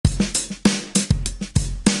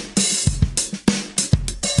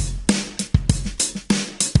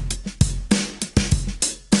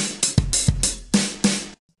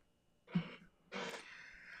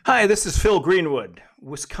Hi, this is Phil Greenwood,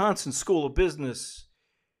 Wisconsin School of Business,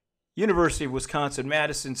 University of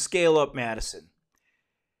Wisconsin-Madison, Scale Up Madison.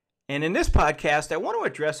 And in this podcast, I want to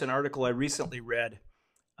address an article I recently read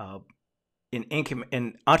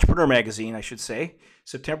in Entrepreneur Magazine, I should say,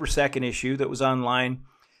 September 2nd issue that was online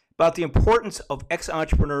about the importance of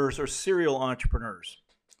ex-entrepreneurs or serial entrepreneurs.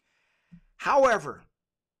 However,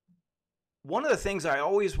 one of the things I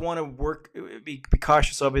always want to be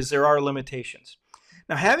cautious of is there are limitations.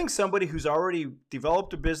 Now, having somebody who's already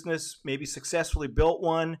developed a business, maybe successfully built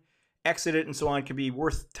one, exited and so on, can be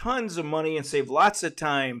worth tons of money and save lots of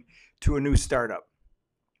time to a new startup.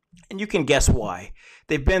 And you can guess why.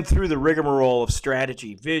 They've been through the rigmarole of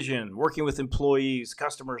strategy, vision, working with employees,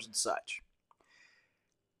 customers, and such.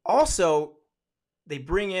 Also, they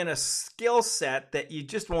bring in a skill set that you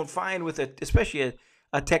just won't find with especially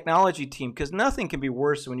a technology team, because nothing can be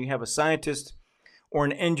worse when you have a scientist or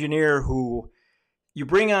an engineer who you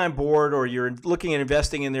bring on board, or you're looking at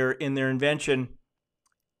investing in their invention,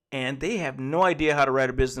 and they have no idea how to write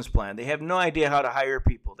a business plan. They have no idea how to hire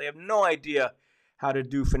people. They have no idea how to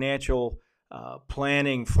do financial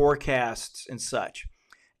planning, forecasts, and such.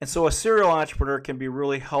 And so a serial entrepreneur can be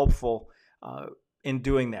really helpful in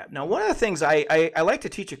doing that. Now, one of the things I like to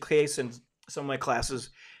teach a case in some of my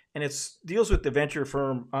classes, and it deals with the venture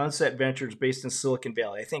firm Onset Ventures based in Silicon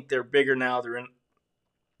Valley. I think they're bigger now. They're in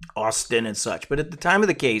Austin and such. But at the time of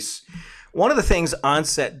the case, one of the things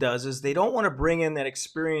Onset does is they don't want to bring in that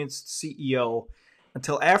experienced CEO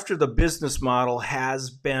until after the business model has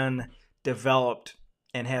been developed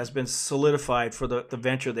and has been solidified for the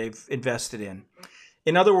venture they've invested in.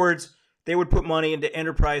 In other words, they would put money into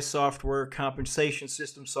enterprise software, compensation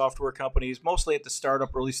system software companies, mostly at the startup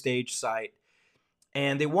early stage site.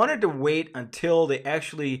 And they wanted to wait until they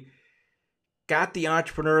actually got the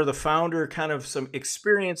entrepreneur, the founder, kind of some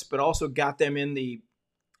experience, but also got them in the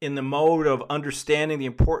mode of understanding the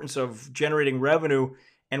importance of generating revenue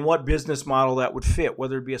and what business model that would fit,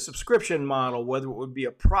 whether it be a subscription model, whether it would be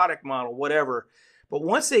a product model, whatever. But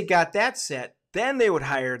once they got that set, then they would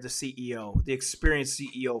hire the CEO, the experienced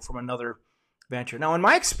CEO from another venture. Now, in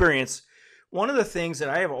my experience, one of the things that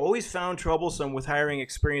I have always found troublesome with hiring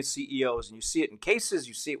experienced CEOs, and you see it in cases,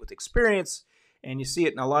 you see it with experience, and you see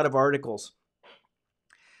it in a lot of articles.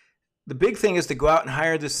 The big thing is to go out and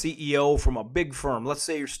hire the CEO from a big firm. Let's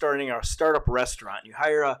say you're starting a startup restaurant. You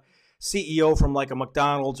hire a CEO from like a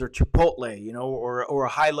McDonald's or Chipotle, or a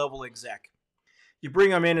high-level exec. You bring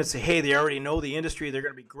them in and say, hey, they already know the industry. They're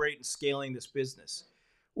going to be great in scaling this business.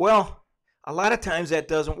 Well, a lot of times that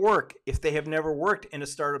doesn't work if they have never worked in a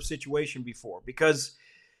startup situation before, because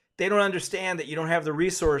they don't understand that you don't have the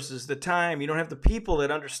resources, the time, you don't have the people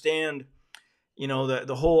that understand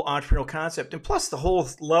the whole entrepreneurial concept, and plus the whole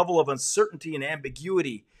level of uncertainty and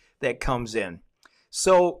ambiguity that comes in.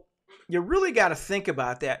 So you really got to think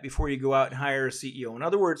about that before you go out and hire a CEO. In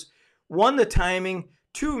other words, one, the timing.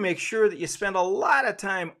 Two, make sure that you spend a lot of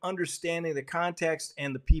time understanding the context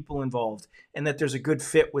and the people involved, and that there's a good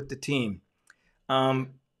fit with the team.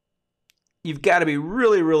 You've got to be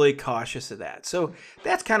really, really cautious of that. So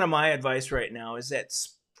that's kind of my advice right now, is that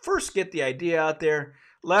first get the idea out there.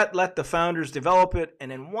 Let the founders develop it,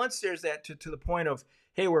 and then once there's that to the point of,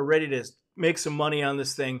 hey, we're ready to make some money on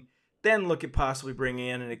this thing, then look at possibly bringing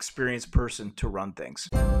in an experienced person to run things.